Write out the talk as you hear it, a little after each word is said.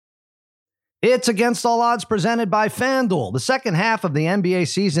It's Against All Odds presented by FanDuel. The second half of the NBA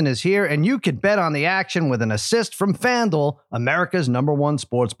season is here, and you can bet on the action with an assist from FanDuel, America's #1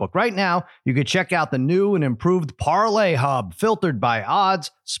 sportsbook. Right now, you can check out the new and improved Parlay Hub, filtered by odds,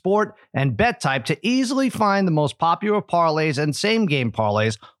 sport, and bet type to easily find the most popular parlays and same-game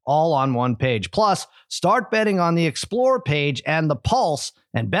parlays all on one page. Plus, start betting on the Explore page and the Pulse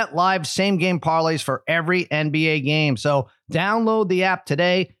and bet live same-game parlays for every NBA game. So download the app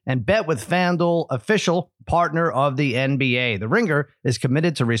today and bet with FanDuel, official partner of the NBA. The Ringer is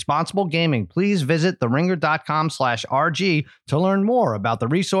committed to responsible gaming. Please visit theringer.com/RG to learn more about the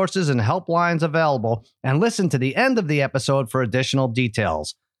resources and helplines available and listen to the end of the episode for additional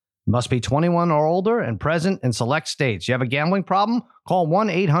details. Must be 21 or older and present in select states. You have a gambling problem? Call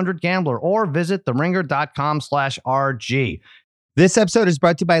 1-800-GAMBLER or visit theringer.com/RG. This episode is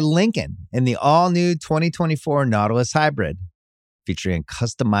brought to you by Lincoln and the all-new 2024 Nautilus Hybrid, featuring a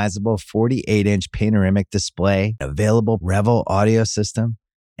customizable 48-inch panoramic display, available Revel audio system,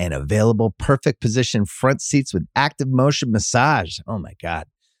 and available perfect position front seats with active motion massage. Oh my God.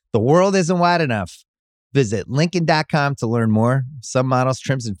 The world isn't wide enough. Visit Lincoln.com to learn more. Some models,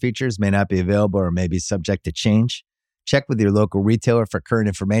 trims, and features may not be available or may be subject to change. Check with your local retailer for current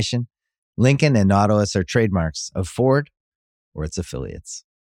information. Lincoln and Nautilus are trademarks of Ford or its affiliates.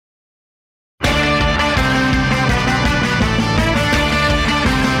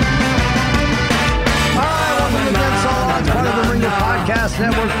 Part of the Ringer Podcast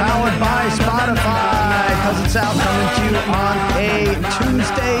Network, powered by Spotify. Cousin Sal coming to you on a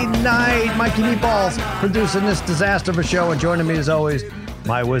Tuesday night. Mikey Meatballs producing this disaster of a show, and joining me as always,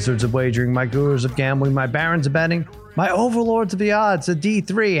 my wizards of wagering, my gurus of gambling, my barons of betting, my overlords of the odds, the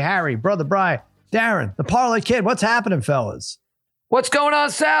D3, Harry, Brother Bry, Darren, the Parlay Kid. What's happening, fellas? What's going on,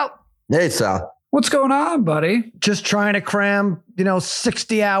 Sal? Hey, Sal. What's going on, buddy? Just trying to cram,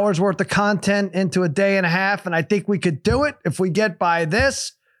 60 hours worth of content into a day and a half. And I think we could do it if we get by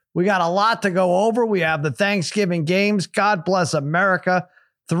this. We got a lot to go over. We have the Thanksgiving games. God bless America.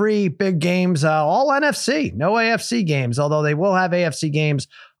 3 big games, all NFC, no AFC games, although they will have AFC games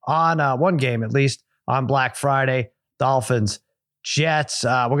on one game, at least on Black Friday. Dolphins, Jets.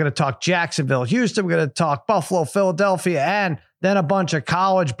 We're going to talk Jacksonville, Houston. We're going to talk Buffalo, Philadelphia, and then a bunch of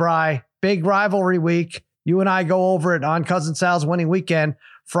college, Bry. Big rivalry week. You and I go over it on Cousin Sal's Winning Weekend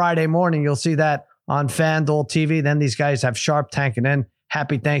Friday morning. You'll see that on FanDuel TV. Then these guys have Sharp tanking in.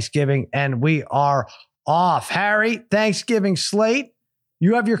 Happy Thanksgiving. And we are off. Harry, Thanksgiving slate.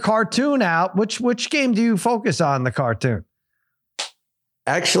 You have your cartoon out. Which game do you focus on the cartoon?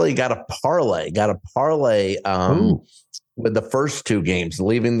 Actually got a parlay with the first 2 games,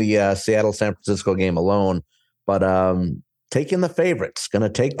 leaving the Seattle-San Francisco game alone. But taking the favorites. Going to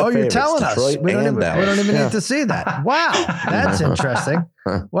take the favorites. You're telling Detroit us. We don't even need to see that. Wow. That's interesting.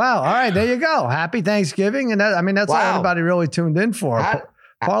 Wow. All right. There you go. Happy Thanksgiving. And that's all everybody really tuned in for.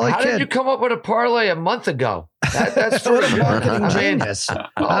 Parlay How Kid. did you come up with a parlay a month ago? That's sort of marketing genius.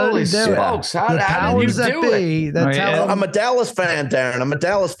 Holy smokes. How did you do it? I'm a Dallas fan, Darren. I'm a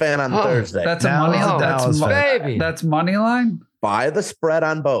Dallas fan on Thursday. That's a money line. Baby. That's money line? Buy the spread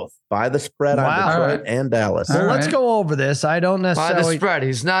on both. Buy the spread on Detroit and Dallas. Well, let's go over this. I don't necessarily... Buy the spread.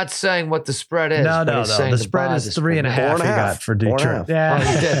 He's not saying what the spread is. No. The spread is 3.5 you got for Detroit.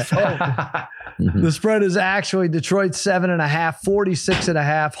 Yeah. The spread is actually Detroit 7.5,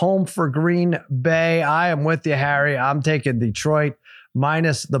 46.5, home for Green Bay. I am with you, Harry. I'm taking Detroit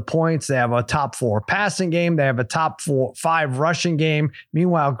minus the points. They have a top 4 passing game. They have a top 5 rushing game.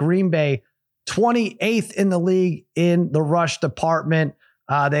 Meanwhile, Green Bay, 28th in the league in the rush department.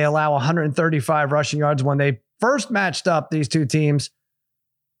 They allow 135 rushing yards. When they first matched up these two teams,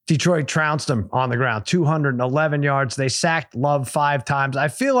 Detroit trounced them on the ground, 211 yards. They sacked Love 5 times. I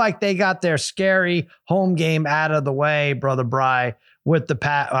feel like they got their scary home game out of the way, Brother Bry, with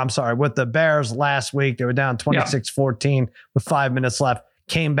the Bears last week. They were down 26-14 with 5 minutes left,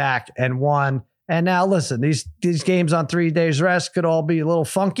 came back and won. And now listen, these games on 3 days rest could all be a little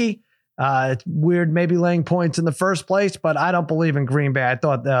funky. It's weird maybe laying points in the first place, but I don't believe in Green Bay. I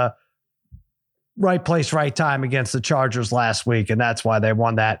thought the right place, right time against the Chargers last week, and that's why they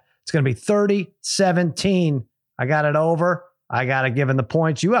won that. It's going to be 30-17. I got it over. I got to give in the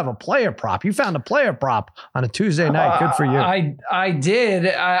points. You have a player prop. You found a player prop on a Tuesday night. Good for you. I did.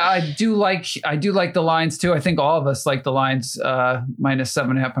 I do like the lines too. I think all of us like the lines minus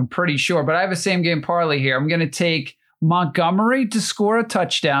 7.5. I'm pretty sure, but I have a same game parlay here. I'm going to take Montgomery to score a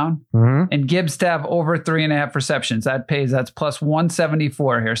touchdown and Gibbs to have over 3.5 receptions. That's plus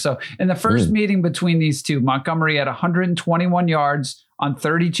 174 here. So in the first meeting between these two, Montgomery had 121 yards on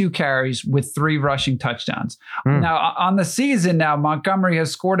 32 carries with 3 rushing touchdowns. Now, on the season now, Montgomery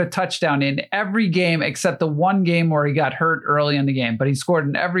has scored a touchdown in every game except the one game where he got hurt early in the game, but he scored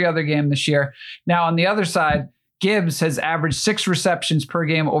in every other game this year. Now, on the other side, Gibbs has averaged 6 receptions per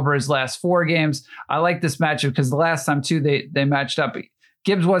game over his last 4 games. I like this matchup because the last time, too, they matched up.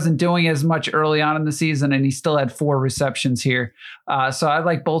 Gibbs wasn't doing as much early on in the season, and he still had 4 receptions here. So I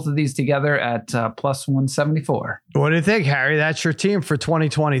like both of these together at plus 174. What do you think, Harry? That's your team for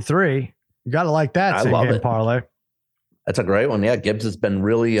 2023. You got to like that. I love it. Parlay. That's a great one. Yeah, Gibbs has been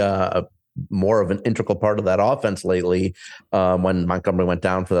really more of an integral part of that offense lately when Montgomery went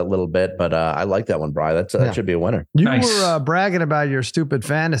down for that little bit. But I like that one, Brian. That should be a winner. You were bragging about your stupid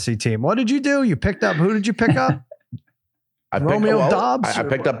fantasy team. What did you do? You picked up, who did you pick up? Romeo Doubs? I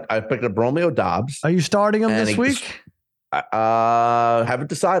picked up Romeo Doubs. Are you starting him this week? Haven't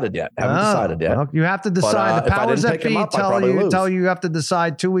decided yet. Well, you have to decide. The powers that be tell you have to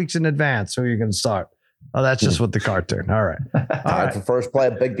decide 2 weeks in advance who you're going to start. Oh, that's just with the cartoon. All right. For first play,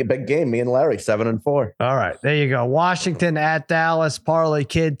 a big game. Me and Larry, 7-4. All right. There you go. Washington at Dallas. Parlay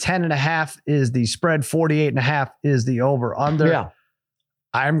Kid, 10.5 is the spread. 48.5 is the over under. Yeah.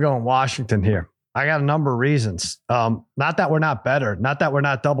 I'm going Washington here. I got a number of reasons. Not that we're not better. Not that we're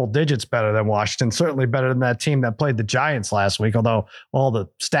not double digits better than Washington. Certainly better than that team that played the Giants last week, although all the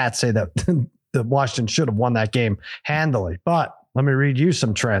stats say that the Washington should have won that game handily. But let me read you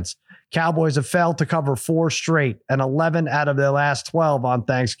some trends. Cowboys have failed to cover 4 straight and 11 out of their last 12 on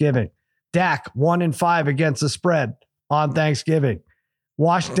Thanksgiving. Dak 1-5 against the spread on Thanksgiving.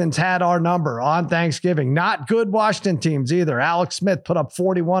 Washington's had our number on Thanksgiving. Not good Washington teams either. Alex Smith put up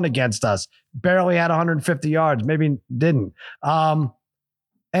 41 against us. Barely had 150 yards. Maybe didn't.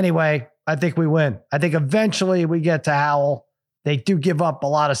 Anyway, I think we win. I think eventually we get to Howell. They do give up a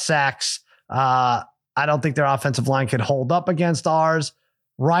lot of sacks. I don't think their offensive line can hold up against ours.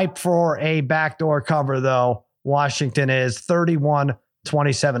 Ripe for a backdoor cover, though. Washington is 31-27.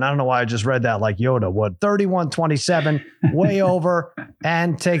 I don't know why I just read that like Yoda would. 31-27, way over,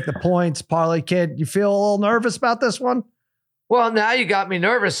 and take the points. Parlay Kid, you feel a little nervous about this one? Well, now you got me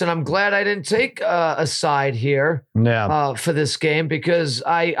nervous, and I'm glad I didn't take a side here for this game because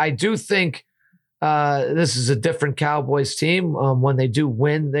I do think this is a different Cowboys team. When they do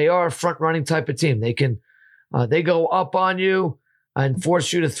win, they are a front-running type of team. They go up on you and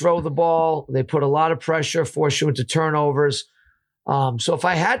force you to throw the ball. They put a lot of pressure, force you into turnovers. So if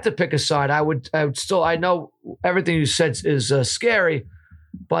I had to pick a side, I would still, I know everything you said is scary,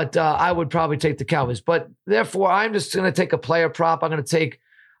 but I would probably take the Cowboys. But therefore, I'm just going to take a player prop. I'm going to take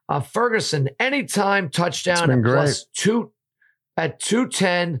Ferguson anytime touchdown at +2 at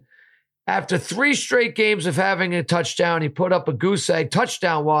 210. After 3 straight games of having a touchdown, he put up a goose egg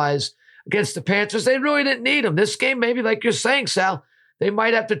touchdown-wise against the Panthers. They really didn't need him. This game, maybe like you're saying, Sal, they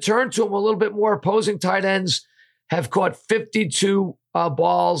might have to turn to him a little bit more. Opposing tight ends have caught 52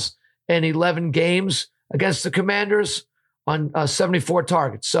 balls in 11 games against the Commanders on 74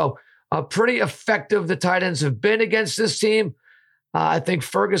 targets. So pretty effective the tight ends have been against this team. I think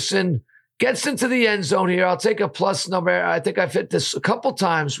Ferguson gets into the end zone here. I'll take a plus number. I think I've hit this a couple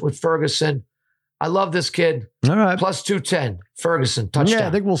times with Ferguson. I love this kid. All right. Plus 210, Ferguson, touchdown. Yeah,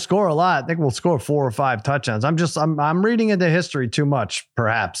 I think we'll score a lot. I think we'll score 4 or 5 touchdowns. I'm reading into history too much,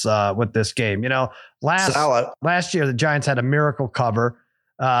 perhaps, with this game. You know, last year, the Giants had a miracle cover.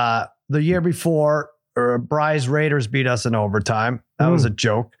 The year before, Bry's Raiders beat us in overtime. That was a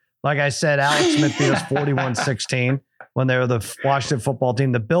joke. Like I said, Alex Smith beat us 41-16 when they were the Washington football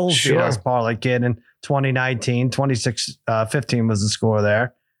team. The Bills beat us, Parlay Kid, in 2019. 26-15 was the score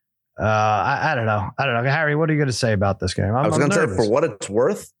there. I don't know. Harry, what are you going to say about this game? I was going to say, for what it's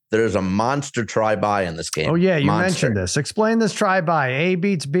worth, there's a monster try-buy in this game. Oh, yeah, you mentioned this. Explain this try-buy. A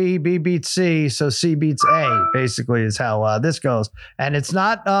beats B, B beats C, so C beats A, basically, is how this goes. And it's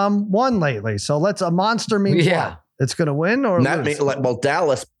not won lately. So a monster means what? It's going to win? Or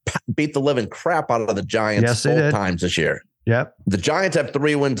Dallas beat the living crap out of the Giants both times this year. Yep. The Giants have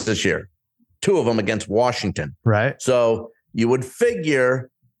 3 wins this year, 2 of them against Washington. Right. So you would figure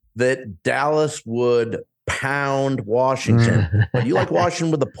that Dallas would pound Washington. But you like Washington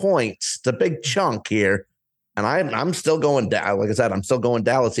with the points. It's a big chunk here. And I'm still going down. Like I said, I'm still going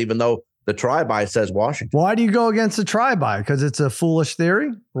Dallas, even though the try-by says Washington. Why do you go against the try-by? Because it's a foolish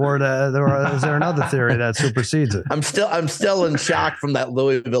theory? Or is there another theory that supersedes it? I'm still in shock from that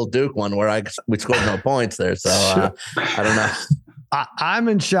Louisville Duke one where we scored no points there. So I don't know. I'm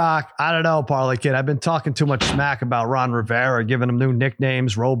in shock. I don't know, Parlay Kid. I've been talking too much smack about Ron Rivera, giving him new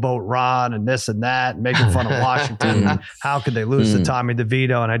nicknames, Rowboat Ron and this and that, and making fun of Washington. How could they lose to Tommy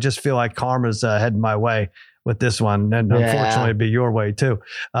DeVito? And I just feel like karma's heading my way with this one. And unfortunately, it'd be your way too.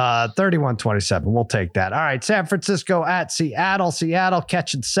 31-27. We'll take that. All right. San Francisco at Seattle. Seattle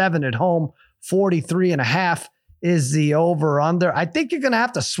catching 7 at home. 43.5 is the over under. I think you're going to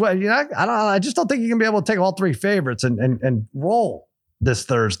have to sweat. I just don't think you're going to be able to take all 3 favorites and roll this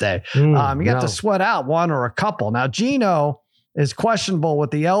Thursday. You have to sweat out one or a couple. Now, Geno is questionable with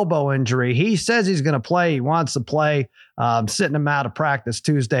the elbow injury. He says he's going to play. He wants to play, sitting him out of practice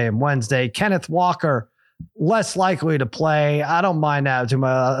Tuesday and Wednesday. Kenneth Walker, less likely to play. I don't mind that too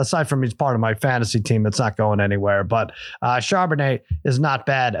much. Aside from he's part of my fantasy team, it's not going anywhere. But Charbonnet is not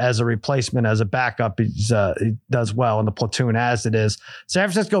bad as a replacement, as a backup. He does well in the platoon as it is. San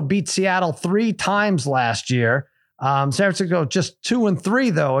Francisco beat Seattle 3 times last year. San Francisco just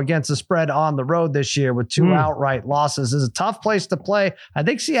 2-3 though against the spread on the road this year with 2 outright losses. This is a tough place to play. I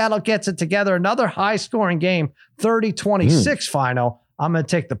think Seattle gets it together. Another high scoring game, 30-26 final. I'm going to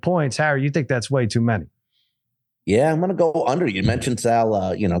take the points. Harry, you think that's way too many? Yeah, I'm going to go under. You mentioned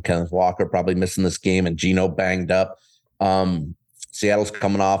Sal, Kenneth Walker probably missing this game and Geno banged up. Seattle's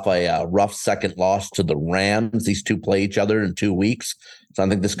coming off a rough second loss to the Rams. These two play each other in 2 weeks. So I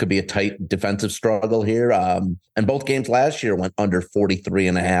think this could be a tight defensive struggle here. And both games last year went under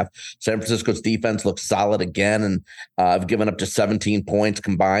 43.5. San Francisco's defense looks solid again. And have given up to 17 points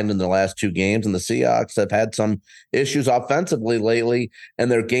combined in the last 2 games. And the Seahawks have had some issues offensively lately.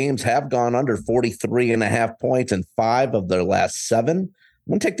 And their games have gone under 43.5 points in 5 of their last 7. I'm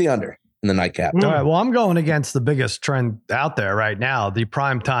going to take the under in the nightcap. All right. Well, I'm going against the biggest trend out there right now, the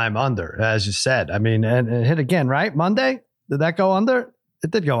primetime under, as you said. I mean, and it hit again, right? Monday? Did that go under? It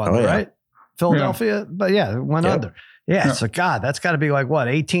did go under, right? Philadelphia, but it went under. Yeah, so God, that's got to be like what,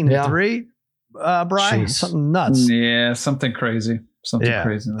 18-3, Brian? Jeez. Something nuts. Yeah, something crazy.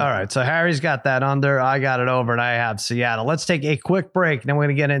 Crazy. All right, so Harry's got that under. I got it over, and I have Seattle. Let's take a quick break, and then we're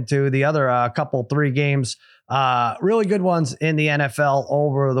going to get into the other 3 games, really good ones in the NFL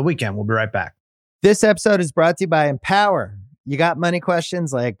over the weekend. We'll be right back. This episode is brought to you by Empower. You got money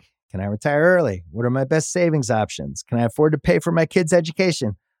questions like, can I retire early? What are my best savings options? Can I afford to pay for my kids'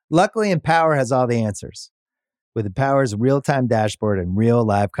 education? Luckily, Empower has all the answers. With Empower's real-time dashboard and real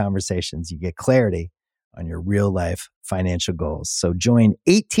live conversations, you get clarity on your real-life financial goals. So join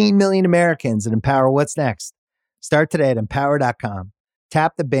 18 million Americans and Empower what's next. Start today at empower.com.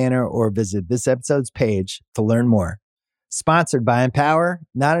 Tap the banner or visit this episode's page to learn more. Sponsored by Empower,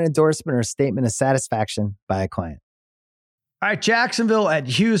 not an endorsement or a statement of satisfaction by a client. All right, Jacksonville at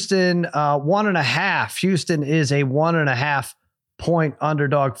Houston, 1.5. Houston is a 1.5 point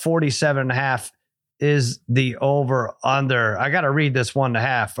underdog. 47.5 is the over under. I got to read this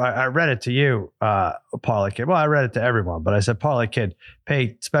 1.5. I read it to you, Parlay Kid. Well, I read it to everyone, but I said, Parlay Kid,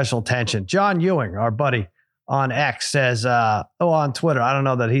 pay special attention. John Ewing, our buddy on X, says, on Twitter, I don't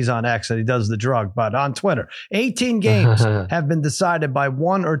know that he's on X, that he does the drug, but on Twitter, 18 games have been decided by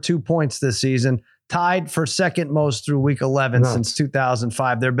 1 or 2 points this season. Tied for second most through week 11 since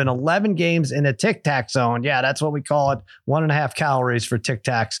 2005. There have been 11 games in a tic-tac zone. Yeah, that's what we call it. 1.5 calories for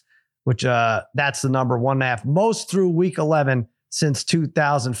tic-tacs, which that's the number, 1.5. Most through week 11 since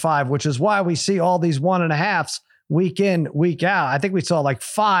 2005, which is why we see all these 1.5s week in, week out. I think we saw like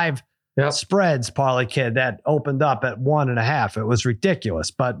 5 spreads, Parlay Kid, that opened up at 1.5. It was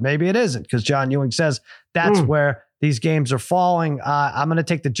ridiculous, but maybe it isn't because John Ewing says that's where these games are falling. I'm going to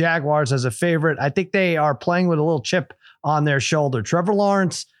take the Jaguars as a favorite. I think they are playing with a little chip on their shoulder. Trevor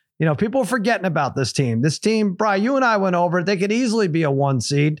Lawrence, people are forgetting about this team. This team, Brian, you and I went over it. They could easily be a 1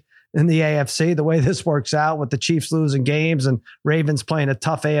 seed in the AFC, the way this works out with the Chiefs losing games and Ravens playing a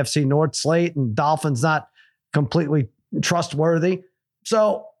tough AFC North slate and Dolphins not completely trustworthy.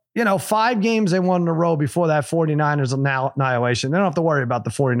 So, 5 games they won in a row before that 49ers annihilation. They don't have to worry about the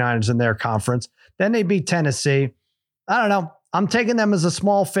 49ers in their conference. Then they beat Tennessee. I don't know. I'm taking them as a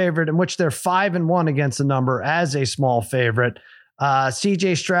small favorite, in which they're 5-1 against the number as a small favorite.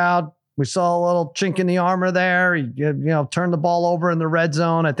 CJ Stroud, we saw a little chink in the armor there. He, turned the ball over in the red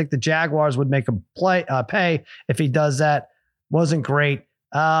zone. I think the Jaguars would make him pay if he does that. Wasn't great.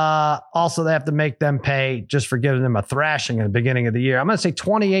 Also, they have to make them pay just for giving them a thrashing in the beginning of the year. I'm going to say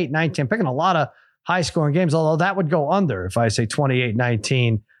 28-19. I'm picking a lot of high-scoring games, although that would go under if I say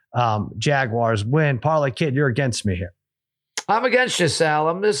 28-19. Jaguars win. Parlay Kid, you're against me here. I'm against you, Sal.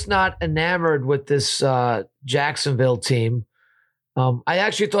 I'm just not enamored with this Jacksonville team. I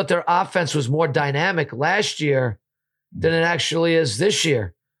actually thought their offense was more dynamic last year than it actually is this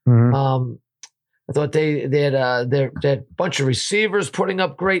year. Mm-hmm. I thought they had a bunch of receivers putting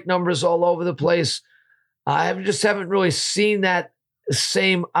up great numbers all over the place. I just haven't really seen that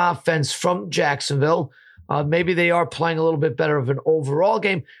same offense from Jacksonville. Maybe they are playing a little bit better of an overall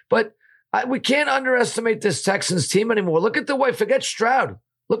game, but we can't underestimate this Texans team anymore. Look at the way, forget Stroud.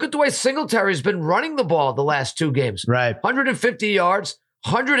 Look at the way Singletary's been running the ball the last 2 games. Right. 150 yards,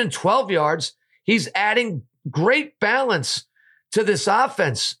 112 yards. He's adding great balance to this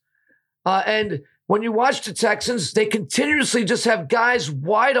offense. And when you watch the Texans, they continuously just have guys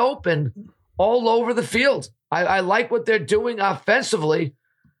wide open all over the field. I like what they're doing offensively.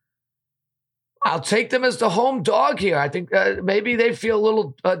 I'll take them as the home dog here. I think maybe they feel a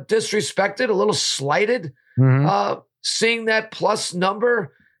little disrespected, a little slighted, seeing that plus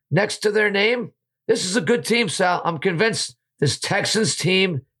number next to their name. This is a good team, Sal. I'm convinced this Texans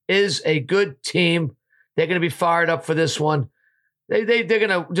team is a good team. They're going to be fired up for this one. They're going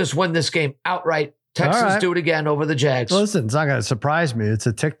to just win this game outright. Texans do it again over the Jags. Listen, it's not going to surprise me. It's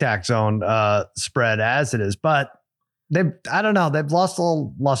a tic-tac zone spread as it is, but I don't know. They've lost a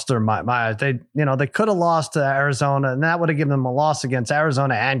little luster in my eyes. They could have lost to Arizona, and that would have given them a loss against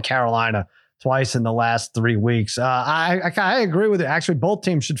Arizona and Carolina twice in the last 3 weeks. I agree with you. Actually, both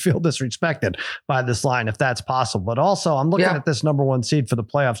teams should feel disrespected by this line if that's possible. But also, I'm looking at this number 1 seed for the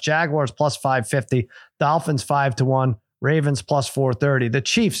playoffs. Jaguars plus 550, Dolphins 5-1, Ravens plus 430. The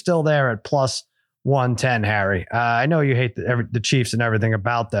Chiefs still there at plus 110. Harry, I know you hate the Chiefs and everything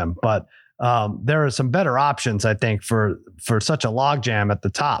about them, but there are some better options, I think, for such a logjam at the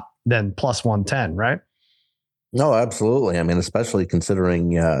top than plus 110, right? No, absolutely. I mean, especially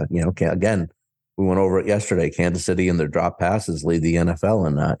considering, again, we went over it yesterday. Kansas City and their drop passes lead the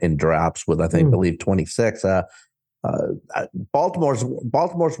NFL in drops with, I believe 26.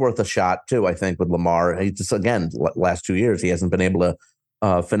 Baltimore's worth a shot too. I think with Lamar, he just last 2 years he hasn't been able to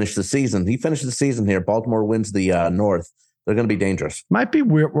finish the season. He finished the season here. Baltimore wins the North. They're going to be dangerous. Might be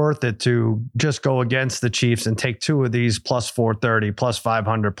worth it to just go against the Chiefs and take 2 of these plus 430, plus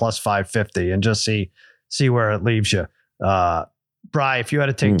 500, plus 550, and just see where it leaves you. Bri, if you had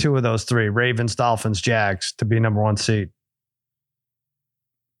to take 2 of those 3, Ravens, Dolphins, Jags, to be number 1 seed.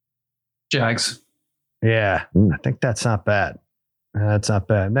 Jags. Yeah, I think that's not bad. That's not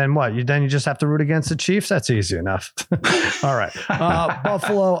bad. And then what? You just have to root against the Chiefs? That's easy enough. All right.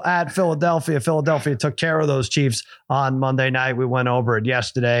 Buffalo at Philadelphia. Philadelphia took care of those Chiefs on Monday night. We went over it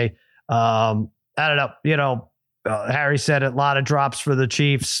yesterday. Added up, Harry said it, a lot of drops for the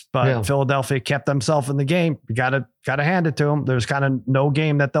Chiefs, but Philadelphia kept themselves in the game. You gotta hand it to them. There's kind of no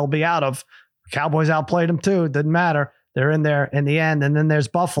game that they'll be out of. Cowboys outplayed them too. Didn't matter. They're in there in the end. And then there's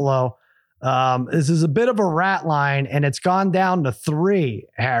Buffalo. This is a bit of a rat line, and it's gone down to 3,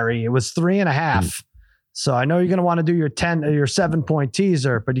 Harry. It was 3.5. So I know you're going to want to do your 7-point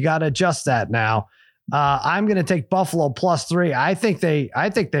teaser, but you got to adjust that now. I'm going to take Buffalo plus 3. I think they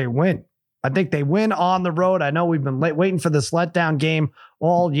win. I think they win on the road. I know we've been waiting for this letdown game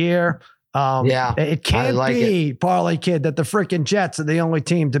all year. It can't be, Parlay Kid, that the freaking Jets are the only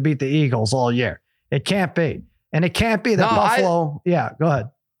team to beat the Eagles all year. It can't be. And it can't be that Buffalo. Go ahead.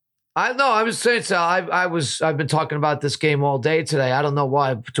 I know. I was saying, so I've been talking about this game all day today. I don't know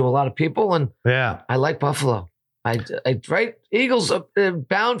why to a lot of people, and I like Buffalo. Right? Eagles are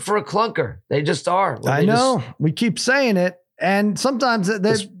bound for a clunker. They just are. I know. We keep saying it, and sometimes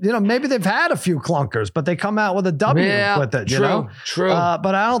maybe they've had a few clunkers, but they come out with a W with it. True.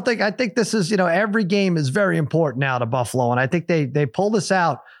 But I think this is every game is very important now to Buffalo, and I think they pull this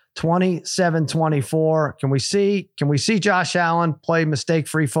out. 27-24. Can we see Josh Allen play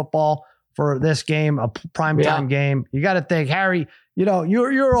mistake-free football for this game, a primetime game? You got to think, Harry,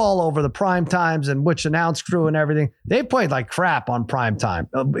 you're all over the prime times and which announce crew and everything. They played like crap on prime time,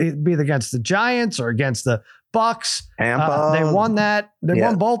 be it against the Giants or against the Bucks. They won that. They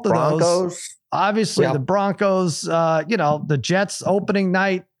won both of those. Obviously, the Broncos, the Jets opening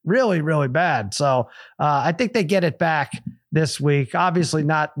night, really, really bad. So I think they get it back this week. Obviously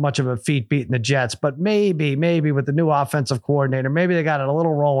not much of a feat beating the Jets, but maybe with the new offensive coordinator, maybe they got it a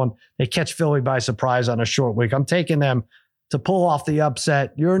little rolling. They catch Philly by surprise on a short week. I'm taking them to pull off the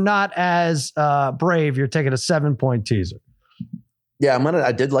upset. You're not as brave. You're taking a 7-point teaser. Yeah,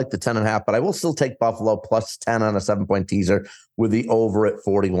 I did like the 10.5, but I will still take Buffalo plus 10 on a 7-point teaser with the over at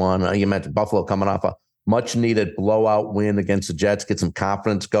 41. You mentioned Buffalo coming off a much needed blowout win against the Jets, get some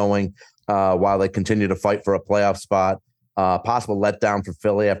confidence going while they continue to fight for a playoff spot. Possible letdown for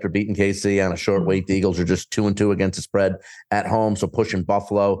Philly after beating KC on a short week. The Eagles are just 2-2 against the spread at home, so pushing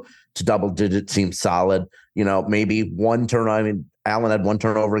Buffalo to double digits seems solid. Maybe one turnover. I mean, Allen had one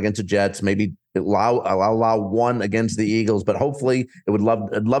turnover against the Jets. Maybe allow one against the Eagles, but hopefully I'd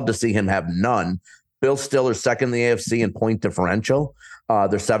love to see him have none. Bill Stiller's second in the AFC in point differential. They're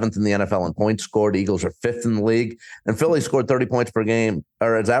 7th in the NFL in points scored. Eagles are 5th in the league. And Philly scored 30 points per game,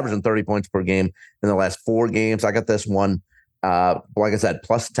 or is averaging 30 points per game in the last 4 games. I got this one Like I said,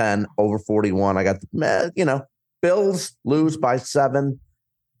 plus 10 over 41. I got the, Bills lose by 7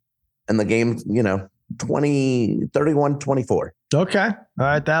 and the game, 31-24. Okay. All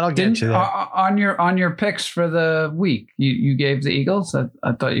right. That'll get you there. On your picks for the week, you gave the Eagles. I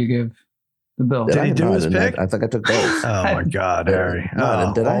thought you gave the Bills. Did he do his pick? I think I took both. Oh my God, Harry.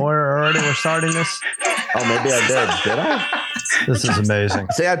 Did I? We're starting this. Oh, maybe I did. Did I? This is amazing.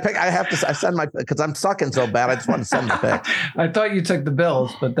 See, I send my, because I'm sucking so bad. I just want to send the pick. I thought you took the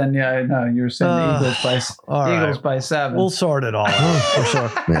Bills, but then, you were saying the Eagles by 7. We'll sort it all out for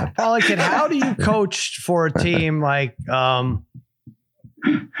sure. Yeah. Pelican, how do you coach for a team like, all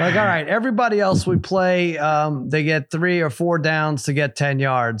right, everybody else we play, they get 3 or 4 downs to get 10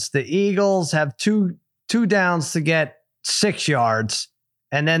 yards. The Eagles have two downs to get 6 yards,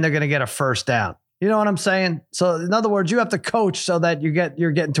 and then they're going to get a first down. You know what I'm saying? So in other words, you have to coach so that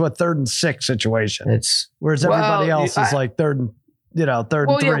you're getting to a 3rd and 6 situation. Whereas everybody else is like 3rd and 3. Yeah,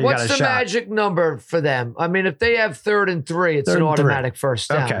 what's the magic number for them? I mean, if they have 3rd and 3, it's an automatic first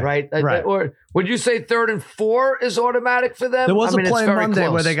down, right? Or would you say 3rd and 4 is automatic for them? There was a play Monday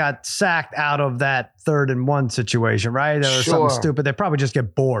where they got sacked out of that 3rd and 1 situation, right? There was something stupid. They probably just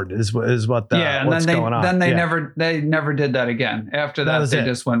get bored, is what what's going on. Then they never did that again. After that they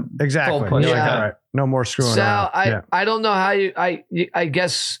just went full push. All right, no more screwing around. I don't know how I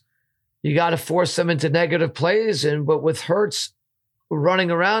guess you got to force them into negative plays, but with Hurts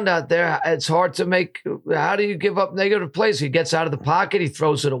running around out there, it's hard to make. How do you give up negative plays? He gets out of the pocket, he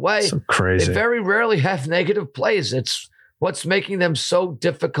throws it away. So crazy. They very rarely have negative plays. It's what's making them so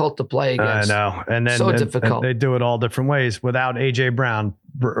difficult to play against. I know. And then difficult. And they do it all different ways without AJ Brown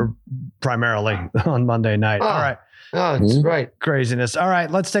primarily on Monday night. All right. Oh, that's right. Craziness. All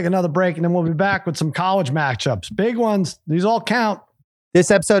right, let's take another break and then we'll be back with some college matchups. Big ones. These all count.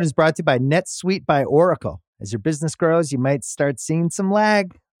 This episode is brought to you by NetSuite by Oracle. As your business grows, you might start seeing some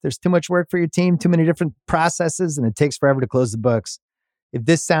lag. There's too much work for your team, too many different processes, and it takes forever to close the books. If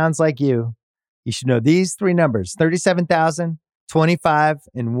this sounds like you should know these 3 numbers: 37,000, 25,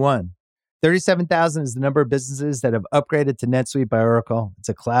 and 1. 37,000 is the number of businesses that have upgraded to NetSuite by Oracle. It's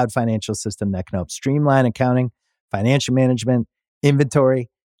a cloud financial system that can help streamline accounting, financial management, inventory,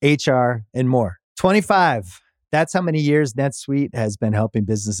 HR, and more. 25, that's how many years NetSuite has been helping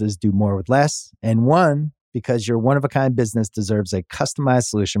businesses do more with less. And 1, because your one-of-a-kind business deserves a customized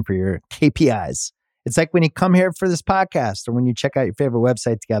solution for your KPIs. It's like when you come here for this podcast or when you check out your favorite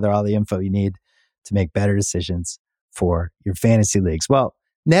website to gather all the info you need to make better decisions for your fantasy leagues. Well,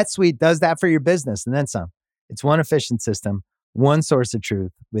 NetSuite does that for your business and then some. It's one efficient system, one source of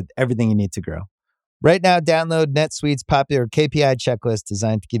truth with everything you need to grow. Right now, download NetSuite's popular KPI checklist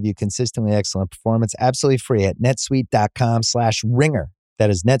designed to give you consistently excellent performance absolutely free at netsuite.com/ringer. That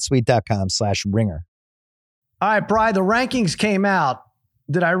is netsuite.com/ringer. All right, Bri, the rankings came out.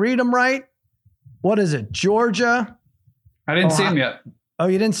 Did I read them right? What is it? Georgia? I didn't see them yet. Oh,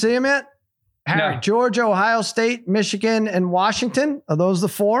 you didn't see them yet? Harry, No. Georgia, Ohio State, Michigan, and Washington. Are those the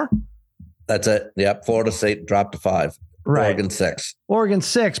 4? That's it. Yep. Florida State dropped to 5. Right. Oregon 6. Oregon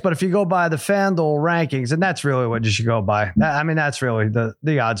 6, but if you go by the FanDuel rankings, and that's really what you should go by. That's really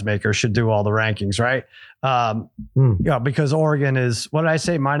the odds maker should do all the rankings, right? Because Oregon is, what did I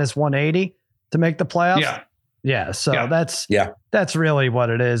say, minus 180 to make the playoffs? Yeah. Yeah. So that's really what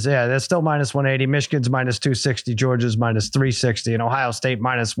it is. Yeah. That's still minus 180. Michigan's minus 260. Georgia's minus 360 and Ohio State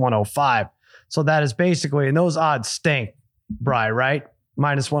minus 105. So that is basically, and those odds stink, Bri, right?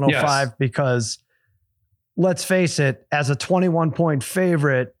 Minus 105 because let's face it, as a 21-point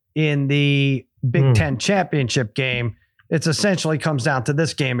favorite in the Big Ten championship game, it's essentially comes down to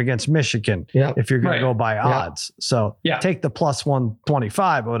this game against Michigan if you're going to go by odds. So take the plus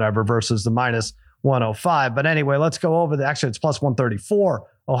 125 or whatever versus the minus 105. But anyway, let's go over actually it's plus 134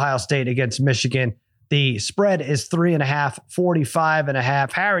 Ohio State against Michigan. The spread is 3.5,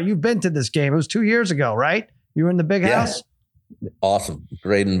 45.5. Harry, you've been to this game. It was 2 years ago, right? You were in the big house. Awesome.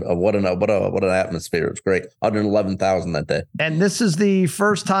 Great. And what an atmosphere. It was great. 111,000 that day. And this is the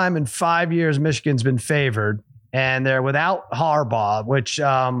first time in 5 years Michigan's been favored. And they're without Harbaugh, which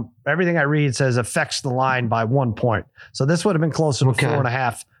everything I read says affects the line by 1 point. So this would have been closer to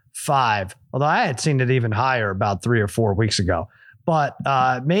 4.5, 5. Although I had seen it even higher about 3 or 4 weeks ago. But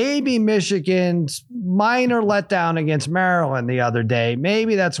maybe Michigan's minor letdown against Maryland the other day,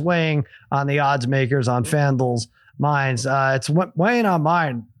 maybe that's weighing on the odds makers on FanDuel's minds. It's weighing on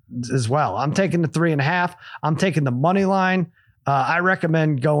mine as well. I'm taking the 3.5. I'm taking the money line. I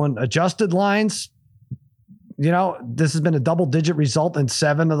recommend going adjusted lines. You know, this has been a double-digit result in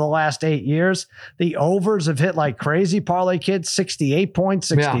 7 of the last 8 years. The overs have hit like crazy. Parlay Kids, 68 points,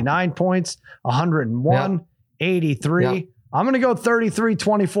 69 points, 101, 83, I'm going to go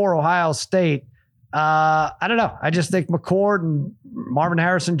 33-24 Ohio State. I don't know. I just think McCord and Marvin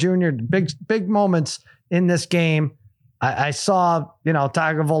Harrison Jr., big moments in this game. I saw,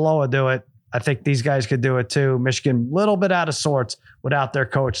 Tagovailoa do it. I think these guys could do it too. Michigan, a little bit out of sorts without their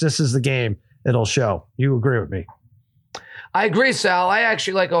coach. This is the game it'll show. You agree with me? I agree, Sal. I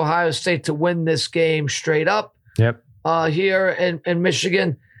actually like Ohio State to win this game straight up. Yep. Here in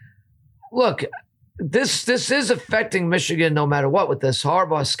Michigan. Look, this is affecting Michigan no matter what with this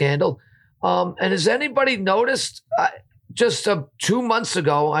Harbaugh scandal. And has anybody noticed just 2 months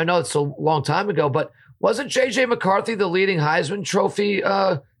ago, I know it's a long time ago, but wasn't J.J. McCarthy the leading Heisman Trophy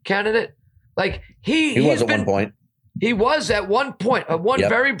candidate? Like he was at one point. He was at one point, at one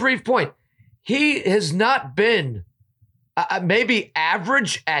very brief point. He has not been maybe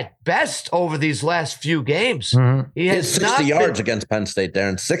average at best over these last few games. Mm-hmm. He has 60 yards against Penn State,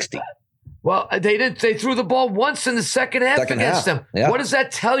 Darren. 60. Well, they threw the ball once in the second half against them. Yeah. What does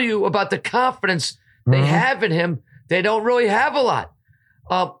that tell you about the confidence they have in him? They don't really have a lot.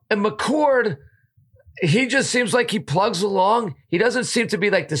 And McCord, he just seems like he plugs along. He doesn't seem to be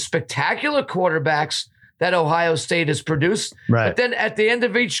like the spectacular quarterbacks that Ohio State has produced. Right. But then at the end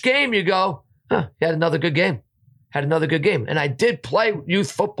of each game, you go, he had another good game. And I did play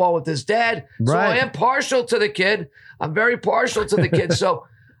youth football with his dad. So I am partial to the kid. I'm very partial to the kid. So,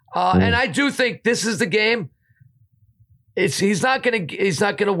 and I do think this is the game. He's not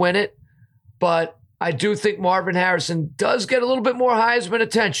gonna win it, but I do think Marvin Harrison does get a little bit more Heisman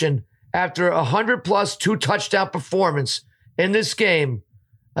attention after 100+ 2-touchdown performance in this game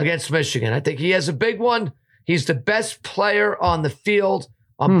against Michigan. I think he has a big one. He's the best player on the field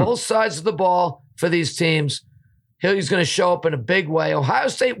on both sides of the ball for these teams. He's going to show up in a big way. Ohio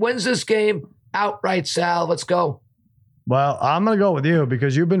State wins this game outright, Sal. Let's go. Well, I'm going to go with you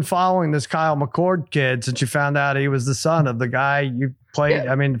because you've been following this Kyle McCord kid since you found out he was the son of the guy you played.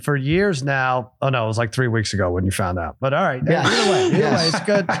 Yeah. I mean, for years now. Oh, no, it was like 3 weeks ago when you found out. But all right. Yeah. Either way, it's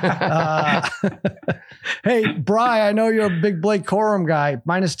good. Hey, Bri, I know you're a big Blake Corum guy.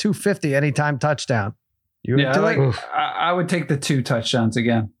 -250 anytime touchdown. You would do it? I would take the 2 touchdowns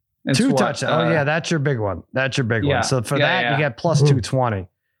again. It's 2 touchdowns. That's your big one. One. So for that, you get +220.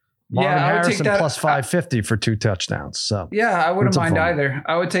 Marvin Harrison plus 550 for 2 touchdowns. So I wouldn't mind either.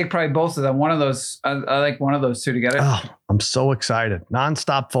 I would take probably both of them. One of those, I like one of those two together. Oh, I'm so excited!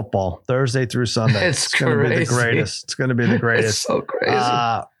 Nonstop football, Thursday through Sunday. It's going to be the greatest. It's going to be the greatest. It's so crazy.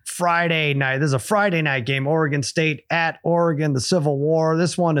 Friday night. This is a Friday night game. Oregon State at Oregon. The Civil War.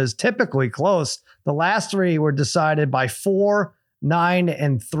 This one is typically close. The last 3 were decided by 4, 9,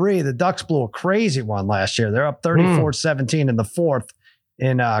 and 3. The Ducks blew a crazy one last year. They're up 34-17 in the 4th.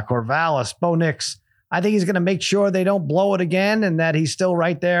 In Corvallis. Bo Nix, I think he's going to make sure they don't blow it again and that he's still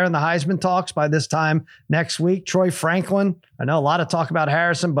right there in the Heisman talks by this time next week. Troy Franklin, I know a lot of talk about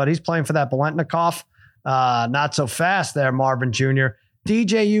Harrison, but he's playing for that Biletnikoff. Not so fast there, Marvin Jr.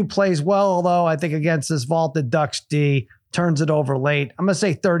 DJU plays well, although I think against this vaulted Ducks D, turns it over late. I'm going to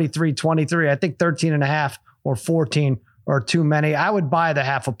say 33-23. I think 13.5 or 14 are too many. I would buy the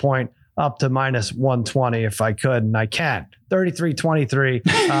half a point up to -120 if I could, and I can. 33-23.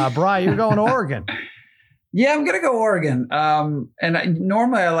 Bri, you're going to Oregon. Yeah, I'm going to go Oregon.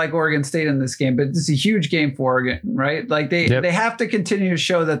 Normally I like Oregon State in this game, but it's a huge game for Oregon, right? Like they have to continue to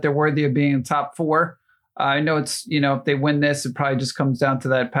show that they're worthy of being in top 4. I know it's, if they win this, it probably just comes down to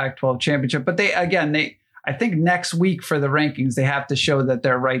that Pac-12 championship. But I think next week for the rankings, they have to show that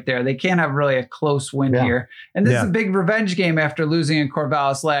they're right there. They can't have really a close win here. And this is a big revenge game after losing in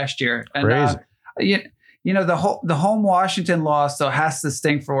Corvallis last year. And the home Washington loss though has to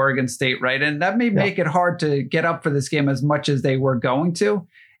sting for Oregon State, right? And that may make it hard to get up for this game as much as they were going to.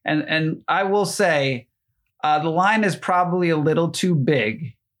 And I will say the line is probably a little too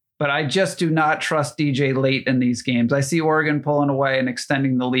big, but I just do not trust DJ late in these games. I see Oregon pulling away and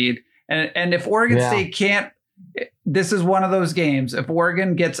extending the lead. And if Oregon State can't, this is one of those games. If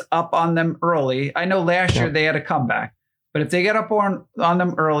Oregon gets up on them early, I know last year they had a comeback, but if they get up on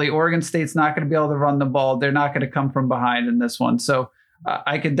them early, Oregon State's not going to be able to run the ball. They're not going to come from behind in this one. So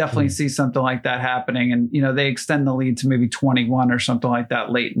I could definitely see something like that happening. And, they extend the lead to maybe 21 or something like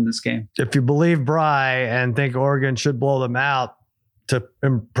that late in this game. If you believe Bri and think Oregon should blow them out to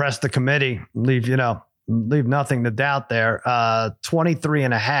impress the committee, leave nothing to doubt there.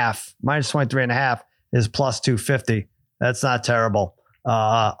 23.5, -23.5 is +250. That's not terrible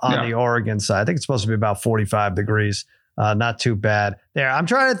on the Oregon side. I think it's supposed to be about 45 degrees. Not too bad there. I'm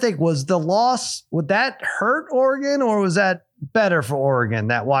trying to think, was the loss, would that hurt Oregon or was that better for Oregon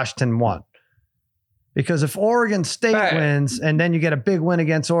that Washington won? Because if Oregon State wins and then you get a big win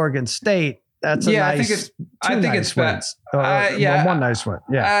against Oregon State, that's a nice. I think it's wins. One nice win.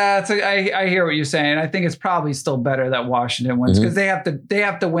 Yeah. I hear what you're saying. I think it's probably still better that Washington wins because they have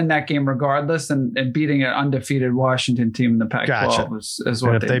to win that game regardless, and beating an undefeated Washington team in the Pac-12 is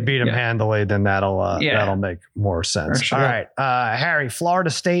what. And if they beat them handily, then that'll make more sense. Sure. All right, Harry,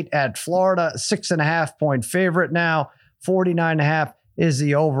 Florida State at Florida, 6.5 point favorite now. 49.5 is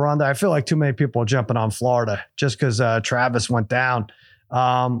the over under. I feel like too many people are jumping on Florida just because Travis went down.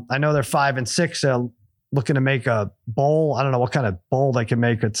 I know they're 5-6. Looking to make a bowl. I don't know what kind of bowl they can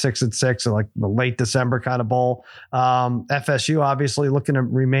make at 6-6, or like the late December kind of bowl. FSU obviously looking to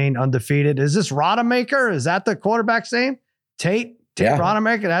remain undefeated. Is this Rodemaker? Is that the quarterback's name? Tate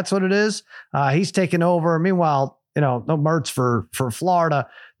Rodemaker. That's what it is. He's taken over. Meanwhile, no Mertz for Florida.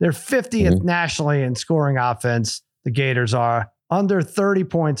 They're 50th nationally in scoring offense. The Gators are under 30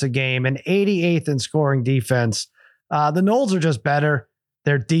 points a game and 88th in scoring defense. The Noles are just better.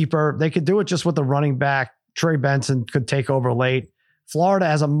 They're deeper. They could do it just with the running back. Trey Benson could take over late. Florida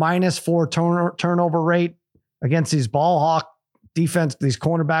has a -4 turnover rate against these ball hawk defense, these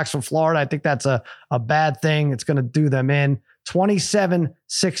cornerbacks from Florida. I think that's a bad thing. It's going to do them in.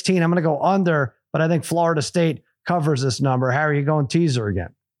 27-16. I'm going to go under, but I think Florida State covers this number. Harry, you going teaser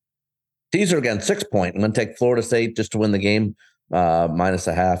again? Teaser again, 6 point. I'm going to take Florida State just to win the game,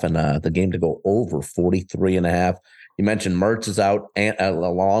 -0.5, and the game to go over 43.5. You mentioned Mertz is out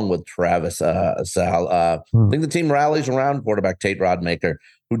along with Travis Sal. I think the team rallies around quarterback Tate Rodemaker,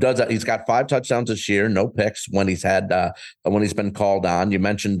 who does that. He's got 5 touchdowns this year, no picks when he's been called on. You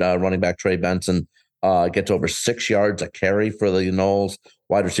mentioned running back Trey Benson gets over 6 yards a carry for the Noles.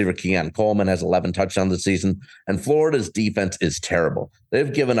 Wide receiver Keon Coleman has 11 touchdowns this season, and Florida's defense is terrible.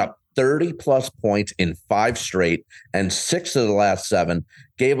 They've given up 30-plus points in 5 straight, and 6 of the last 7.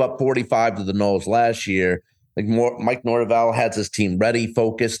 Gave up 45 to the Noles last year. Mike Norvell has his team ready,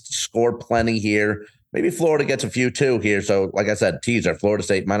 focused, scored plenty here. Maybe Florida gets a few too here. So, like I said, teaser, Florida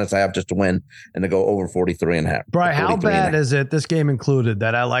State -0.5 just to win and to go over 43.5. Brian, how bad is it, this game included,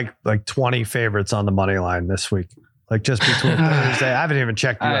 that I like 20 favorites on the money line this week? Like just between Thursday. I haven't even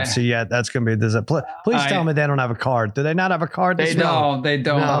checked UFC yet. That's going to be please tell me they don't have a card. Do they not have a card? They don't.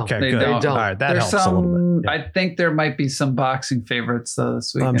 No. Okay, good. They don't. All right, that helps a little bit. Yeah. I think there might be some boxing favorites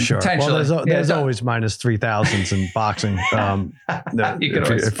this week. I'm sure. Well, there's always -3,000s in boxing.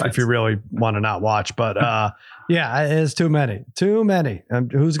 If you really want to not watch, but it's too many.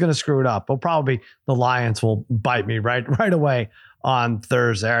 Who's going to screw it up? Well, probably the Lions will bite me right away on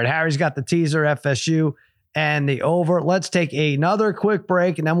Thursday. All right, Harry's got the teaser, FSU and the over. Let's take another quick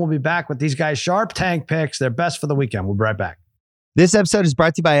break, and then we'll be back with these guys' Sharp Tank picks. They're best for the weekend. We'll be right back. This episode is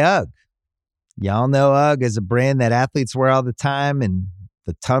brought to you by UGG. Y'all know UGG is a brand that athletes wear all the time in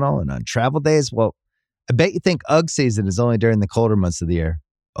the tunnel and on travel days. Well, I bet you think UGG season is only during the colder months of the year.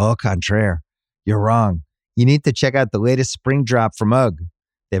 Au contraire, you're wrong. You need to check out the latest spring drop from UGG.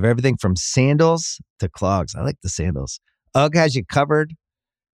 They have everything from sandals to clogs. I like the sandals. UGG has you covered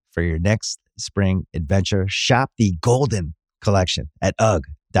for your next spring adventure. Shop the Golden Collection at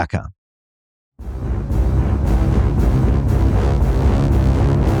UGG.com.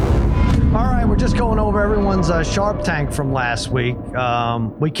 All right, we're just going over everyone's Sharp Tank from last week.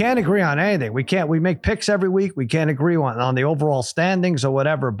 We can't agree on anything. We make picks every week. We can't agree on the overall standings or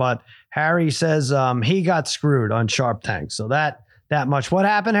whatever, but Harry says he got screwed on Sharp Tank. So that much. What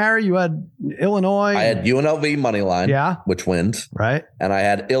happened, Harry? You had Illinois. I had UNLV money line, which wins. Right. And I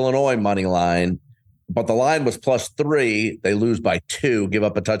had Illinois money line, but the line was +3. They lose by 2, give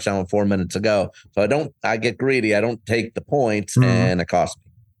up a touchdown with 4 minutes to go. So I get greedy. I don't take the points, and it cost me.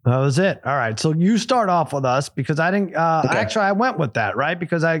 That was it. All right. So you start off with us because I didn't, actually I went with that, right?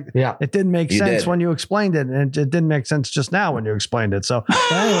 Because it didn't make sense when you explained it, and it didn't make sense just now when you explained it. So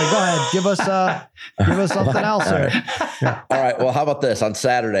anyway, go ahead. Give us something else. All right. Yeah. All right. Well, how about this? On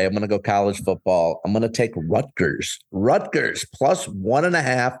Saturday, I'm going to go college football. I'm going to take Rutgers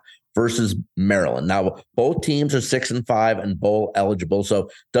 +1.5 versus Maryland. Now, both teams are 6-5 and bowl eligible, so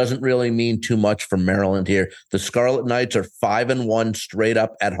doesn't really mean too much for Maryland here. The Scarlet Knights are 5-1 straight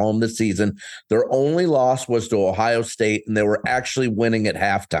up at home this season. Their only loss was to Ohio State, and they were actually winning at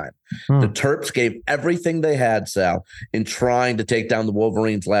halftime. The Terps gave everything they had, Sal, in trying to take down the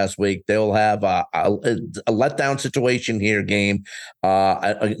Wolverines last week. They will have a letdown situation here in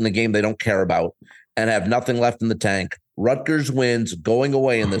the game they don't care about and have nothing left in the tank. Rutgers wins going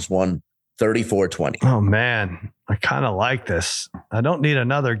away in this one, 34-20. Oh, man. I kind of like this. I don't need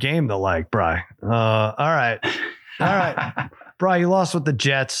another game to like, Bri. All right. Bri, you lost with the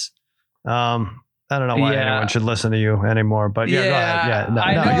Jets. I don't know why anyone should listen to you anymore, but go ahead.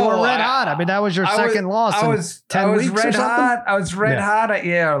 Yeah, you were red hot. I mean, that was your second loss. I was 10 weeks red or something. Hot. I was red hot.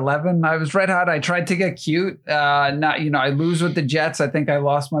 11. I was red hot. I tried to get cute. I lose with the Jets. I think I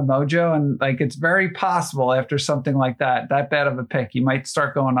lost my mojo, and like it's very possible after something like that bad of a pick, you might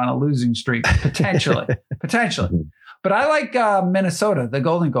start going on a losing streak potentially. But I like Minnesota, the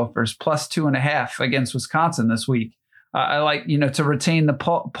Golden Gophers, plus 2.5 against Wisconsin this week. I like, to retain the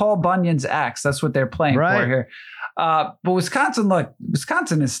Paul Bunyan's axe. That's what they're playing for here. But Wisconsin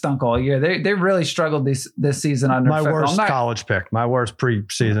has stunk all year. They really struggled this season under my worst college pick, my worst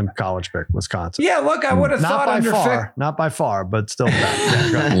preseason college pick, Wisconsin. Yeah, look, I would have thought under Fickell. Not by far, but still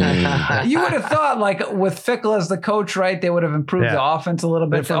bad. You would have thought, like, with Fickell as the coach, right, they would have improved the offense a little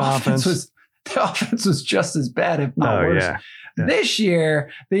bit. The offense was just as bad, if not worse. Yeah. This year,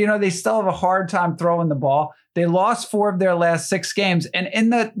 they still have a hard time throwing the ball. They lost 4 of their last 6 games, and in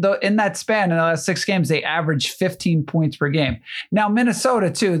that span, in the last 6 games, they averaged 15 points per game. Now, Minnesota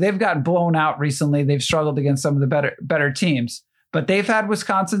too, they've gotten blown out recently. They've struggled against some of the better teams, but they've had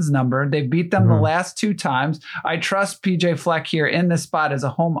Wisconsin's number. They beat them the last 2 times. I trust PJ Fleck here in this spot as a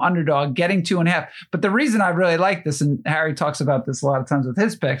home underdog, getting 2.5. But the reason I really like this, and Harry talks about this a lot of times with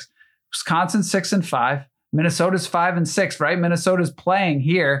his picks, Wisconsin 6-5. Minnesota's 5-6, right? Minnesota's playing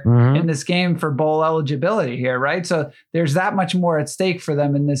here in this game for bowl eligibility here, right? So there's that much more at stake for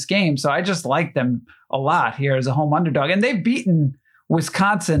them in this game. So I just like them a lot here as a home underdog. And they've beaten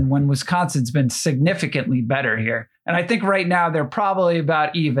Wisconsin when Wisconsin's been significantly better here. And I think right now they're probably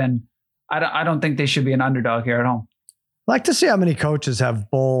about even. I don't think they should be an underdog here at home. I like to see how many coaches have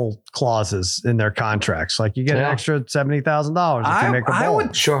bowl clauses in their contracts. Like you get an extra $70,000 if you make a bowl.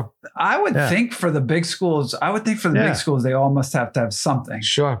 I would think for the big schools. Big schools, they all must have to have something.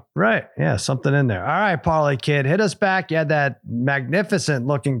 Sure. Right. Yeah. Something in there. All right, Parlay Kid, hit us back. You had that magnificent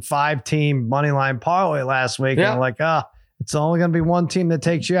looking 5-team money line parlay last week. Yeah. And like, it's only going to be one team that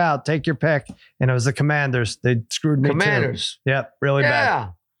takes you out. Take your pick. And it was the Commanders. They screwed me Commanders. Too. Yep. Really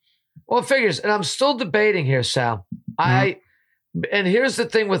bad. Well, it figures, and I'm still debating here, Sal. And here's the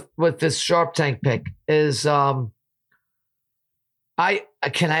thing with this Sharp Tank pick is, can I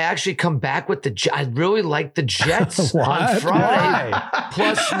actually come back with I really like the Jets on Friday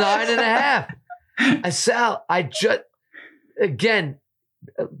plus 9.5. Sal,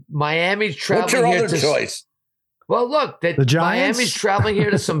 Miami's traveling. What's your other choice? Well, look, Miami's traveling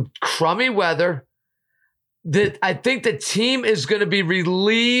here to some crummy weather. I think the team is going to be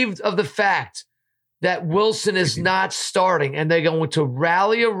relieved of the fact that Wilson is not starting, and they're going to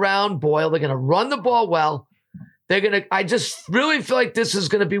rally around Boyle. They're going to run the ball well. I just really feel like this is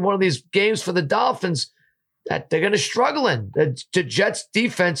going to be one of these games for the Dolphins that they're going to struggle in. The Jets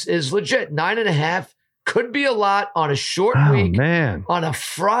defense is legit. 9.5 could be a lot on a short week. Man. On a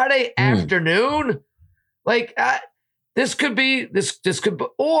Friday afternoon. Like this could be,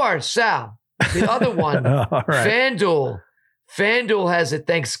 or Sal, the other one, right. FanDuel has a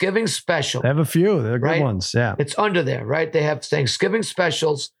Thanksgiving special. They have a few. They're good ones. Yeah. It's under there, right? They have Thanksgiving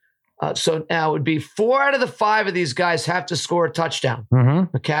specials. So now it would be 4 out of the 5 of these guys have to score a touchdown.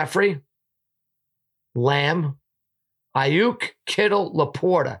 McCaffrey, Lamb, Ayuk, Kittle,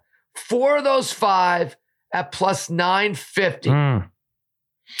 Laporta. 4 of those 5 at plus 950.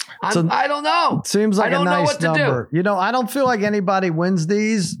 I don't know. It seems like a nice number. I don't feel like anybody wins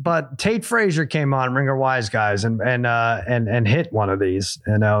these, but Tate Frazier came on Ringer Wise Guys and hit one of these,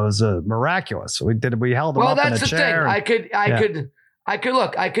 and it was miraculous. We held him up in a chair. Well, that's the thing.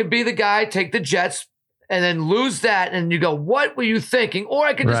 I could be the guy, take the Jets, and then lose that, and you go, what were you thinking? Or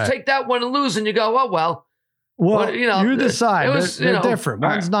I could just take that one and lose, and you go, oh well. Well, you decide. They're different.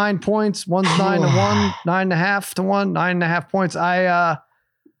 One's 9 points. One's 9 to 1, 9.5 to 1, 9.5 points.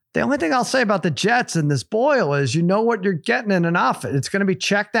 The only thing I'll say about the Jets and this Boyle is what you're getting in an offense. It's going to be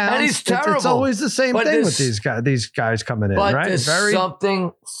check downs. And he's terrible. It's always the same thing with these guys coming in, right? But there's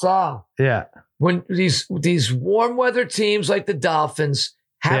something, Sal. Yeah. When these warm weather teams like the Dolphins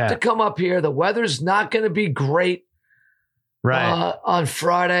have to come up here, the weather's not going to be great on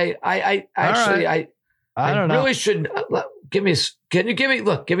Friday. I don't know. Really shouldn't. Give me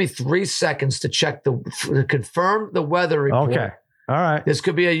 3 seconds to check to confirm the weather report. Okay. All right. This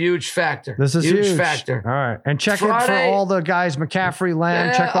could be a huge factor. This is huge factor. All right. And check Friday, it for all the guys, McCaffrey,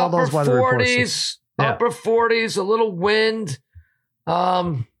 Lamb, check all those weather reports. Upper 40s, a little wind.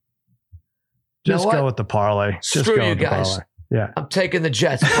 Just go with the parlay. Screw you guys. Yeah. I'm taking the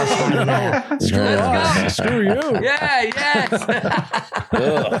Jets plus 9.5. Screw you. Yeah, yes.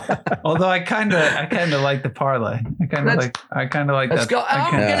 Although I kind of like the parlay. I kind of like Let's that. go.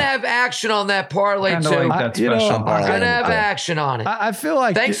 I'm going to have action on that parlay too. Like that special I'm going to have action on it. I feel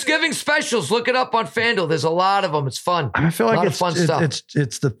like Thanksgiving specials. Look it up on FanDuel. There's a lot of them. It's fun. I feel like it's fun stuff.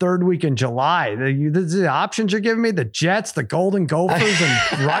 It's the third week in July. The options you're giving me: the Jets, the Golden Gophers,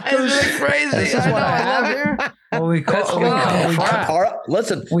 and Rutgers. Isn't it crazy? This is what I have here. Well, I'm parlaying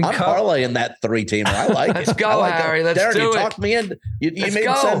that 3-teamer. I like it. Let's go, Harry. Let's Darren, do you it. talked me in. You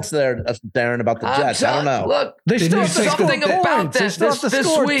made sense there, Darren, about the Jets. I don't know. Look, they still have something about this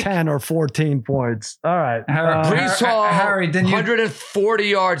week. 10 or 14 points. All right. Brees Hall, Harry, 140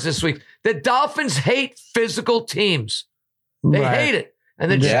 yards this week. The Dolphins hate physical teams. They hate it. And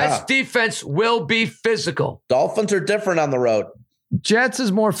the Jets defense will be physical. Dolphins are different on the road. Jets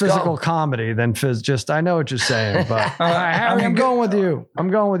is more physical comedy than I know what you're saying, but all right, Harry, I'm going with you. I'm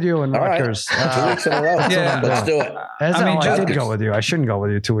going with you and Rutgers. 2 weeks in a row. Let's do it. I did go with you. I shouldn't go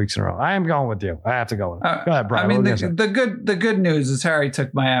with you 2 weeks in a row. I am going with you. I have to go with you. Go ahead, Brian. I mean, the good news is Harry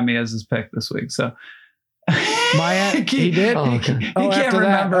took Miami as his pick this week, so. Miami, he did. He can't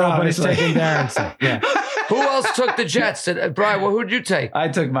remember. But he's taking Darren's. Yeah. Who else took the Jets? Brian, who did you take? I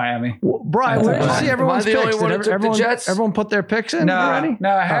took Miami. Brian, where did you see everyone's picks? Am I the only one who took the Jets? Everyone put their picks in already?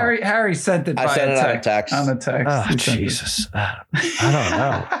 No, Harry sent it. I sent it on a text. On the text. Oh, Jesus. I don't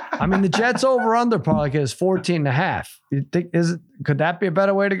know. I mean, the Jets over-under probably is 14.5. You think could that be a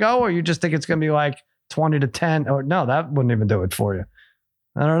better way to go, or you just think it's going to be like 20-10? Or no, that wouldn't even do it for you.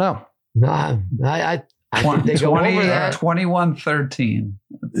 I don't know. No, I think they go over that. 21-13.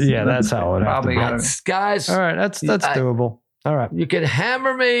 Yeah, that's how it probably happens. Guys. All right, that's doable. All right. You can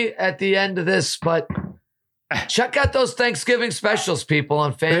hammer me at the end of this, but check out those Thanksgiving specials, people,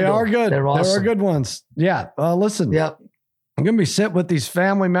 on FanDuel. They are good. They're awesome. They are good ones. Yeah. Listen. Yep. I'm gonna be sitting with these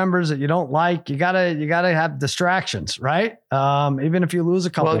family members that you don't like. You gotta have distractions, right? Even if you lose a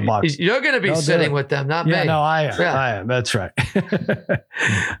couple bucks, you're gonna be sitting with them, not me. Yeah, no, I am. Yeah. I am. That's right.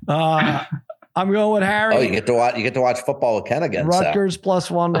 I'm going with Harry. Oh, you get to watch football with Ken again. Rutgers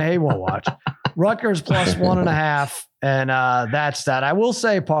 +1. Hey, we'll watch. Rutgers +1.5, and that's that. I will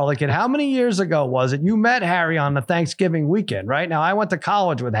say, Parlay Kid, how many years ago was it you met Harry on the Thanksgiving weekend? Right now, I went to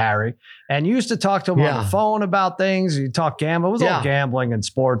college with Harry, and you used to talk to him on the phone about things. You talk gambling. It was all gambling and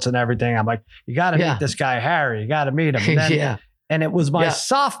sports and everything. I'm like, you got to meet this guy, Harry. You got to meet him. And then, and it was my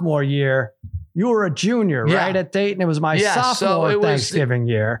sophomore year. You were a junior, right, at Dayton. It was my sophomore Thanksgiving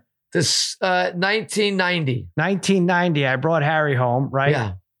year. This 1990. 1990, I brought Harry home, right?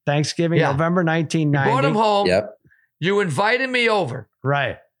 Yeah. Thanksgiving, November 1990. You brought him home. Yep. You invited me over.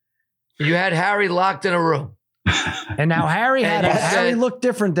 Right. You had Harry locked in a room. And now Harry Harry looked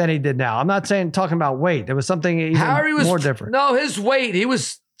different than he did now. I'm not talking about weight. There was something even more different. No, his weight, he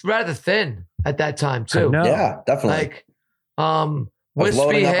was rather thin at that time too. Yeah, definitely. Like was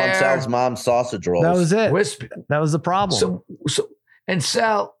loading hair. up on Sal's mom's sausage rolls. That was it. Wispy. That was the problem. And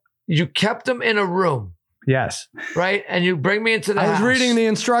Sal, you kept him in a room. Yes. Right? And you bring me into the house. I was reading the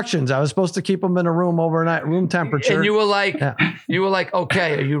instructions. I was supposed to keep him in a room overnight, room temperature. And you were like,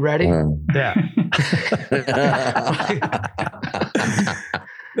 okay, are you ready? Yeah.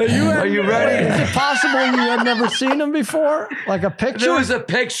 Are you ready? Is it possible you had never seen him before? Like a picture? There was a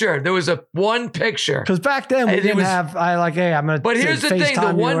picture. There was one picture. Because back then we didn't have, I'm going to But here's the thing,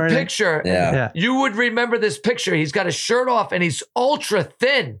 the one picture, yeah. You would remember this picture. He's got his shirt off and he's ultra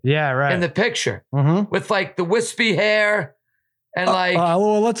thin. Yeah, right. In the picture. Mm-hmm. With like the wispy hair and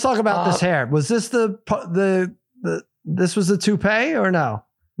well, let's talk about this hair. Was this this was the toupee or no?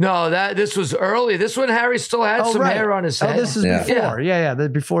 No, this was early. This one, Harry still had some hair on his head. Oh, this is before. Yeah.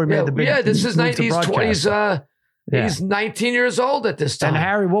 Before he made the big. Yeah, this is 20s. He's 19 years old at this time. And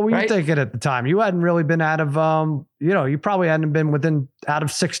Harry, what were you thinking at the time? You hadn't really been out of, you probably hadn't been out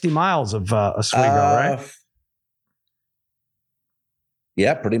of 60 miles of Oswego, right?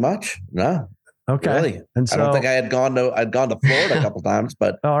 Yeah, pretty much. No. Okay. Really. And so, I don't think I'd gone to Florida a couple times,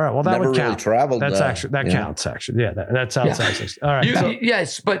 but all right. Well, that never would count. Really traveled. That counts actually. Yeah, that sounds actually. All right.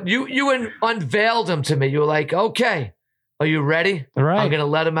 Yes, but you unveiled him to me. You were like, okay, are you ready? Right. I'm gonna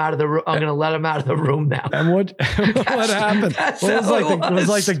let him out of the room. I'm gonna let him out of the room now. And what happened? It was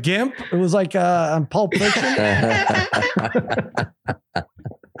like the Gimp. It was like on Pulp Fiction.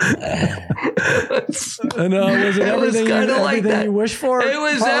 And was it everything you wish for? It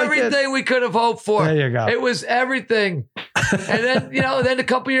was everything we could have hoped for. There you go. It was everything. And then, then a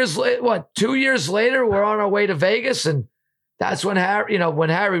couple years later, 2 years later, we're on our way to Vegas. And that's when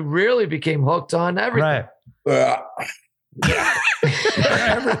Harry really became hooked on everything. Right.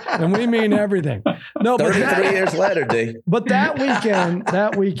 And we mean everything. No, 33 years later, D. But that weekend,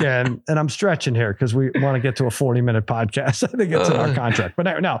 and I'm stretching here because we want to get to a 40-minute podcast. I think it's in our contract.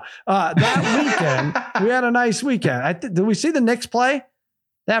 But no, that weekend, we had a nice weekend. Did we see the Knicks play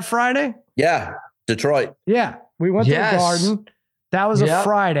that Friday? Yeah, Detroit. Yeah, we went to the Garden. That was a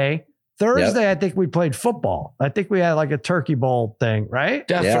Friday. Thursday, I think we played football. I think we had like a turkey bowl thing, right?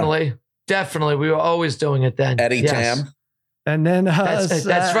 Definitely. We were always doing it then. Eddie Tam. And then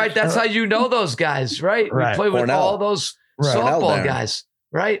that's right. That's how you know those guys, right? We played with all those softball guys,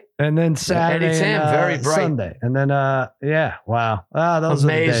 right? And then Saturday, Eddie Tam, very bright. Sunday, and then wow, those are the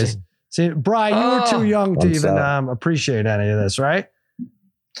days. See, Brian, you were too young to even appreciate any of this, right?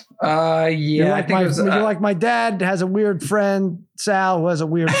 You're like my dad has a weird friend, Sal, who has a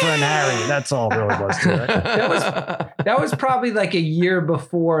weird friend, Harry. That's all it really was to it. That was probably like a year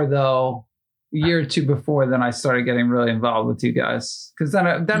before, though. A year or two before, then I started getting really involved with you guys. Because then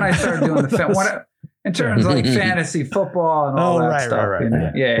I started doing in terms of like fantasy football and all that stuff.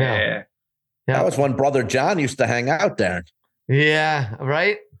 Right. Yeah. That was when Brother John used to hang out there. Yeah,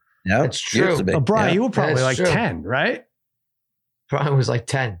 right? Yeah, it's true. Brian, you were probably like 10, right? Brian was like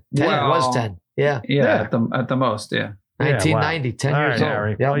 10. It was 10. Yeah. At the most, 1990, 10 years old.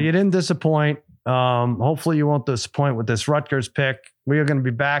 Harry. Well, you didn't disappoint. Hopefully you won't disappoint with this Rutgers pick. We are going to be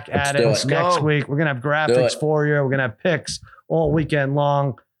back at it next week. We're going to have graphics for you. We're going to have picks all weekend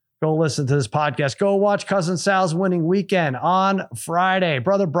long. Go listen to this podcast. Go watch Cousin Sal's winning weekend on Friday.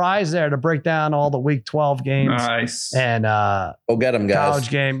 Brother Bry's there to break down all the week 12 games. Nice. And go get him, guys.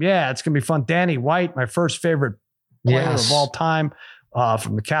 College game. Yeah, it's going to be fun. Danny White, my first favorite player of all time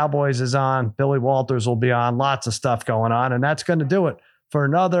from the Cowboys, is on. Billy Walters will be on. Lots of stuff going on. And that's going to do it for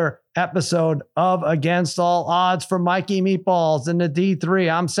another episode of Against All Odds for Mikey Meatballs in the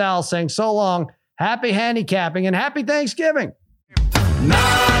D3. I'm Sal saying so long, happy handicapping, and happy Thanksgiving. Na na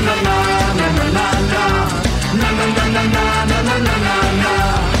na na na na na na na na na na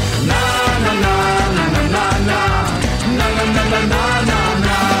na na na na na.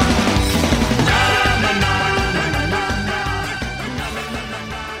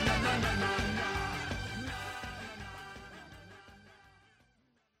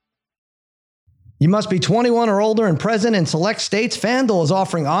 You must be 21 or older and present in select states. FanDuel is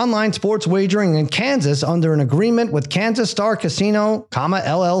offering online sports wagering in Kansas under an agreement with Kansas Star Casino,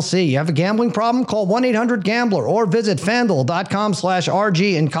 LLC. You have a gambling problem? Call 1-800-GAMBLER or visit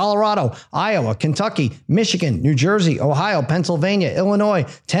FanDuel.com/RG in Colorado, Iowa, Kentucky, Michigan, New Jersey, Ohio, Pennsylvania, Illinois,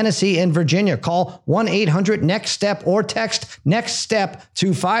 Tennessee, and Virginia. Call 1-800-NEXT-STEP or text NEXT STEP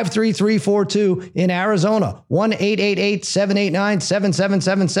to 53342 in Arizona,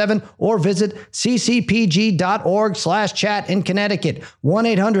 1-888-789-7777, or visit ccpg.org/chat in Connecticut,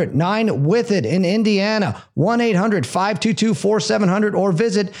 1-800-9-WITH-IT in Indiana, 1-800-522-4700, or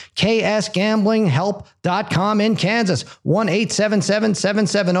visit ksgamblinghelp.com in Kansas,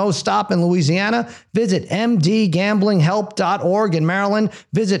 1-877-770-STOP in Louisiana, visit mdgamblinghelp.org in Maryland,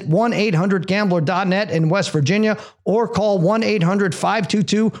 visit 1-800-GAMBLER.net in West Virginia, or call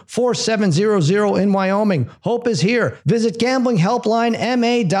 1-800-522-4700 in Wyoming. Hope is here. Visit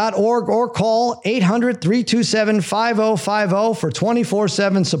gamblinghelplinema.org or call 800-327-5050 for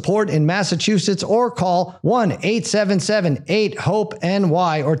 24/7 support in Massachusetts, or call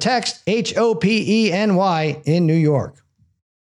 1-877-8-HOPE-NY or text HOPENY in New York.